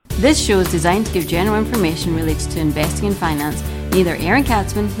This show is designed to give general information related to investing and finance. Neither Aaron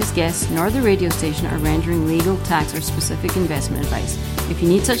Katsman, his guests, nor the radio station are rendering legal, tax, or specific investment advice. If you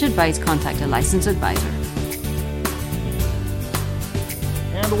need such advice, contact a licensed advisor.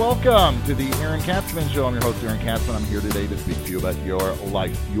 And welcome to the Aaron Katsman Show. I'm your host, Aaron Katsman. I'm here today to speak to you about your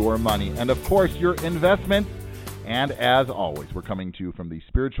life, your money, and of course, your investments. And as always, we're coming to you from the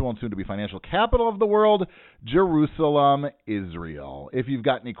spiritual and soon-to-be financial capital of the world, Jerusalem, Israel. If you've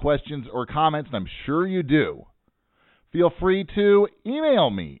got any questions or comments, and I'm sure you do, feel free to email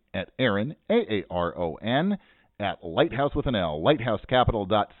me at Aaron, A-A-R-O-N, at Lighthouse with an L,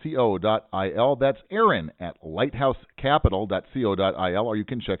 lighthousecapital.co.il. That's Aaron at lighthousecapital.co.il, or you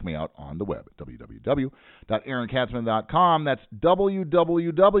can check me out on the web at www.aaronkatsman.com. That's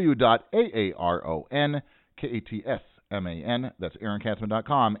www.aaronkatsman.com. That's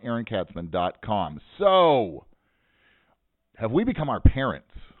AaronKatsman.com, AaronKatsman.com. So, have we become our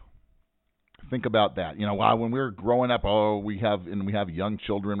parents? Think about that. You know, when we were growing up, we have young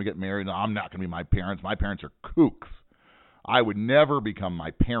children, we get married, and I'm not going to be my parents. My parents are kooks. I would never become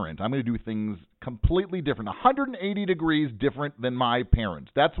my parent. I'm going to do things completely different, 180 degrees different than my parents.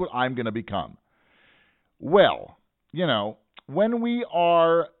 That's what I'm going to become. Well, you know, when we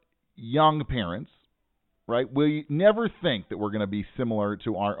are young parents, right, we never think that we're going to be similar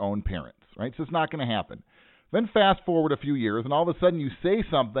to our own parents, right? So it's not going to happen. Then fast forward a few years, and all of a sudden you say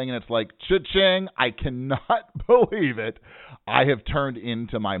something, and it's like, cha-ching, I cannot believe it. I have turned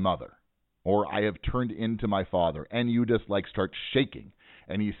into my mother, or I have turned into my father, and you just like start shaking.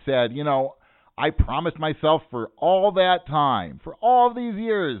 And he said, you know, I promised myself for all that time, for all of these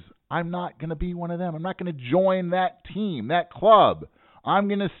years, I'm not going to be one of them. I'm not going to join that team, that club. I'm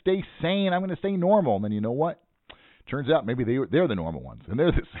going to stay sane. I'm going to stay normal. And then you know what? Turns out maybe they're the normal ones, and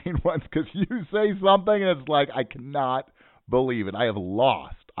they're the sane ones, because you say something and it's like, I cannot believe it. I have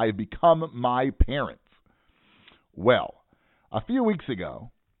lost. I have become my parents. Well, a few weeks ago,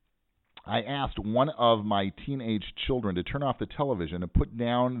 I asked one of my teenage children to turn off the television and put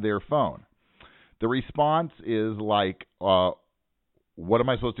down their phone. The response is like, what am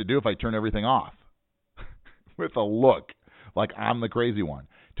I supposed to do if I turn everything off? With a look like I'm the crazy one.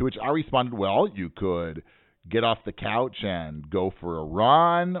 To which I responded, well, you could get off the couch and go for a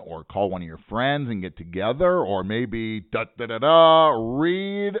run, or call one of your friends and get together, or maybe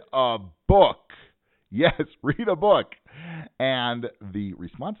read a book. Yes, read a book. And the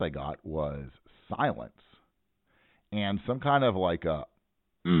response I got was silence and some kind of like a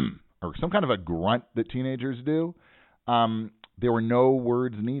or some kind of a grunt that teenagers do. There were no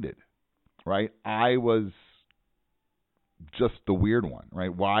words needed, right? I was just the weird one,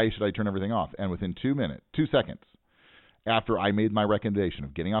 right? Why should I turn everything off? And within 2 seconds, after I made my recommendation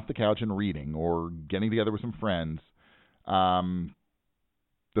of getting off the couch and reading, or getting together with some friends, the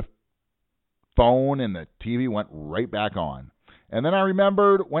phone and the TV went right back on. And then I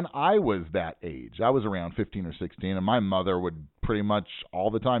remembered when I was that age, I was around 15 or 16, and my mother would pretty much all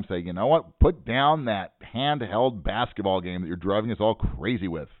the time say, you know what, put down that handheld basketball game that you're driving us all crazy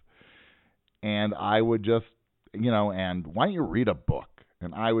with. And I would just, you know, and why don't you read a book?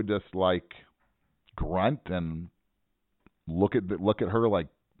 And I would just like grunt and look at her like,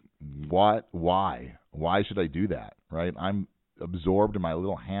 what? Why should I do that? Right? I'm absorbed in my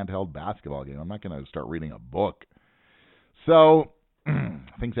little handheld basketball game. I'm not going to start reading a book. So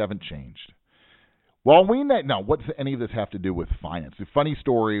things haven't changed. Well, now, what does any of this have to do with finance? A funny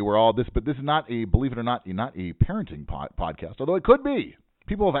story. But this is not believe it or not, not a parenting podcast. Although it could be.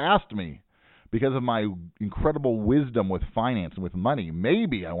 People have asked me, because of my incredible wisdom with finance and with money,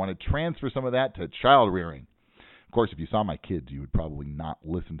 maybe I want to transfer some of that to child rearing. Of course, if you saw my kids, you would probably not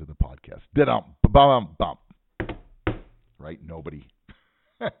listen to the podcast. Bump. Right? Nobody's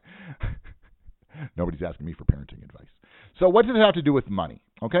asking me for parenting advice. So what does it have to do with money?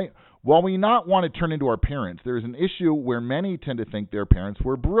 Okay? While we not want to turn into our parents, there is an issue where many tend to think their parents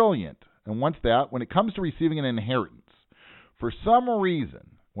were brilliant. And when it comes to receiving an inheritance, for some reason,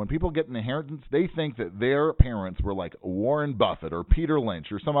 when people get an inheritance, they think that their parents were like Warren Buffett or Peter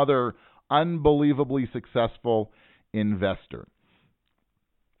Lynch or some other unbelievably successful investor.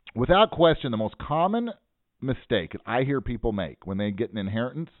 Without question, the most common mistake that I hear people make when they get an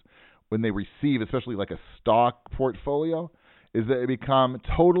inheritance, when they receive, especially like a stock portfolio, is that they become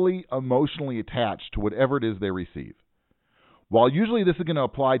totally emotionally attached to whatever it is they receive. While usually this is going to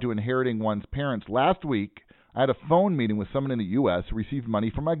apply to inheriting one's parents, last week I had a phone meeting with someone in the U.S. who received money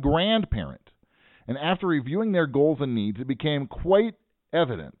from a grandparent. And after reviewing their goals and needs, it became quite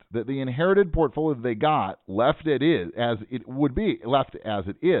evident that the inherited portfolio they got, left as it is,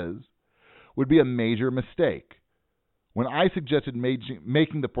 would be a major mistake. when I suggested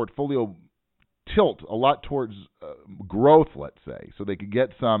making the portfolio tilt a lot towards growth, let's say, so they could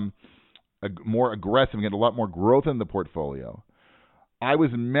get some more aggressive and get a lot more growth in the portfolio, I was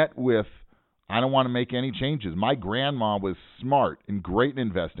met with, I don't want to make any changes. My grandma was smart and great in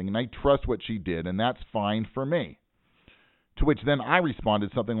investing, and I trust what she did, and that's fine for me. To which then I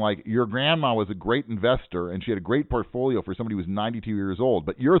responded something like, your grandma was a great investor, and she had a great portfolio for somebody who was 92 years old,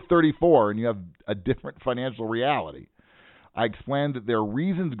 but you're 34 and you have a different financial reality. I explained that there are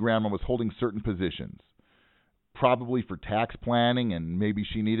reasons grandma was holding certain positions, probably for tax planning, and maybe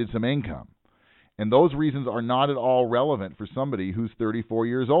she needed some income. And those reasons are not at all relevant for somebody who's 34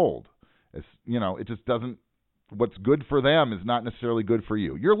 years old. It just doesn't, what's good for them is not necessarily good for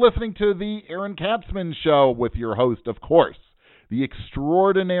you. You're listening to the Aaron Katsman Show with your host, of course, the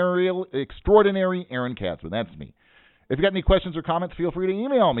extraordinary Aaron Katsman. That's me. If you got any questions or comments, feel free to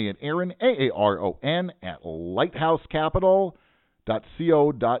email me at Aaron, Aaron, at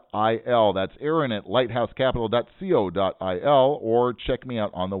lighthousecapital.co.il. That's Aaron at lighthousecapital.co.il, or check me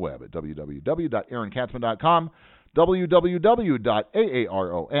out on the web at www.aaronkatsman.com,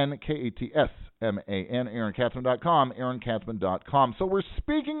 www.aaronkatsman, aaronkatsman.com, aaronkatsman.com. So we're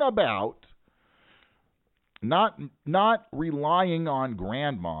speaking about not relying on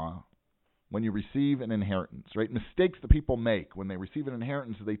grandma when you receive an inheritance, right? Mistakes that people make when they receive an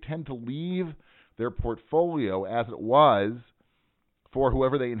inheritance, they tend to leave their portfolio as it was for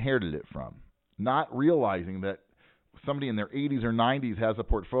whoever they inherited it from, not realizing that somebody in their 80s or 90s has a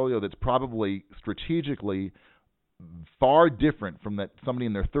portfolio that's probably strategically far different from that somebody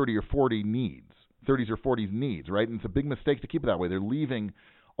in their 30s or 40s needs, right? And it's a big mistake to keep it that way. They're leaving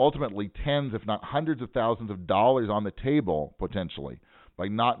ultimately tens, if not hundreds of thousands of dollars on the table, potentially, by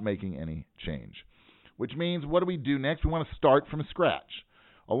not making any change. Which means, what do we do next? We want to start from scratch.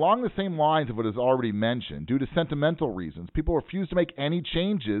 Along the same lines of what is already mentioned, due to sentimental reasons, people refuse to make any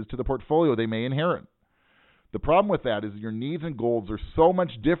changes to the portfolio they may inherit. The problem with that is your needs and goals are so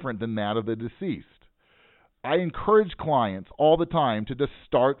much different than that of the deceased. I encourage clients all the time to just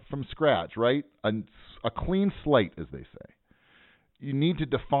start from scratch, right? A clean slate, as they say. You need to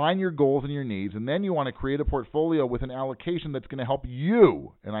define your goals and your needs, and then you want to create a portfolio with an allocation that's going to help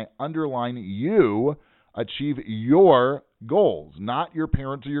you, and I underline you, achieve your goals, not your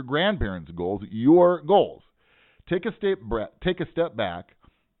parents' or your grandparents' goals, your goals. Take a step back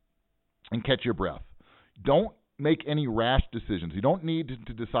and catch your breath. Don't make any rash decisions. You don't need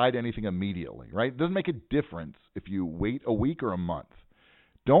to decide anything immediately, right? It doesn't make a difference if you wait a week or a month.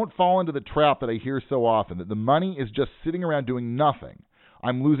 Don't fall into the trap that I hear so often, that the money is just sitting around doing nothing.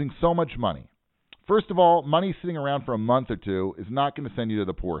 I'm losing so much money. First of all, money sitting around for a month or two is not going to send you to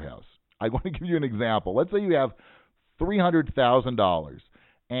the poorhouse. I want to give you an example. Let's say you have $300,000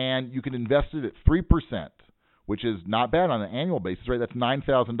 and you can invest it at 3%, which is not bad on an annual basis, right? That's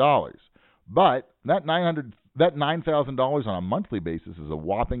 $9,000. But that $9,000 on a monthly basis is a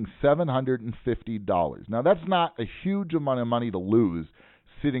whopping $750. Now, that's not a huge amount of money to lose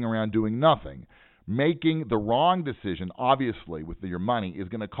sitting around doing nothing. Making the wrong decision, obviously, with your money is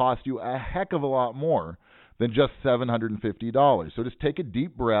going to cost you a heck of a lot more than just $750. So just take a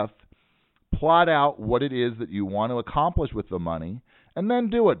deep breath, plot out what it is that you want to accomplish with the money, and then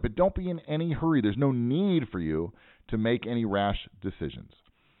do it. But don't be in any hurry. There's no need for you to make any rash decisions.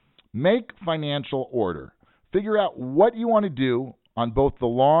 Make financial order. Figure out what you want to do on both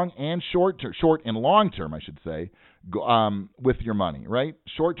the short and long term, I should say, with your money, right?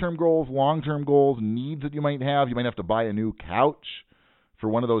 Short-term goals, long-term goals, needs that you might have. You might have to buy a new couch for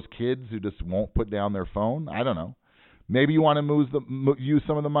one of those kids who just won't put down their phone. I don't know. Maybe you want to use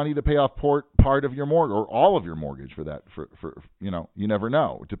some of the money to pay off part of your mortgage or all of your mortgage for that. You never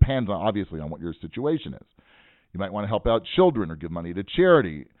know. It depends obviously on what your situation is. You might want to help out children or give money to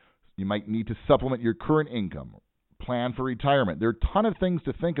charity. You might need to supplement your current income, plan for retirement. There are a ton of things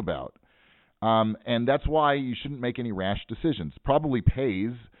to think about. And that's why you shouldn't make any rash decisions. Probably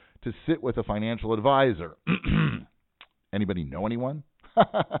pays to sit with a financial advisor. Anybody know anyone?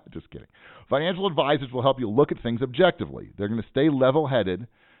 Just kidding. Financial advisors will help you look at things objectively. They're going to stay level-headed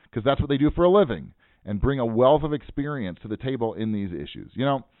because that's what they do for a living and bring a wealth of experience to the table in these issues.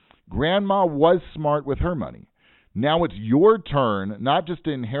 Grandma was smart with her money. Now it's your turn not just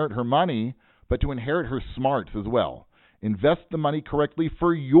to inherit her money, but to inherit her smarts as well. Invest the money correctly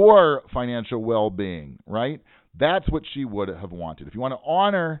for your financial well-being, right? That's what she would have wanted. If you want to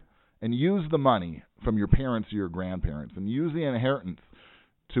honor and use the money from your parents or your grandparents and use the inheritance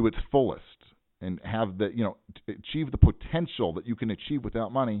to its fullest and have achieve the potential that you can achieve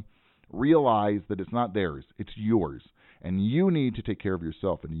without money, realize that it's not theirs, it's yours. and you need to take care of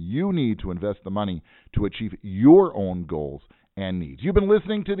yourself, and you need to invest the money to achieve your own goals and needs. You've been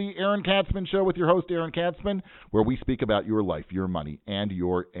listening to the Aaron Katsman Show with your host, Aaron Katsman, where we speak about your life, your money, and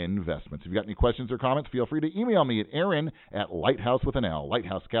your investments. If you've got any questions or comments, feel free to email me at Aaron@lighthouse with an L,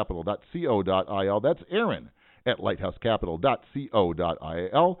 lighthousecapital.co.il. That's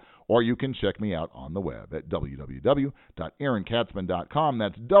Aaron@lighthousecapital.co.il, or you can check me out on the web at www.aaronkatsman.com.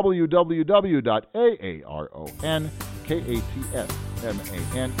 That's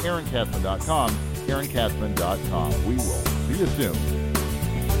www.aaronkatsman.com, aaronkatsman.com. We will see you soon.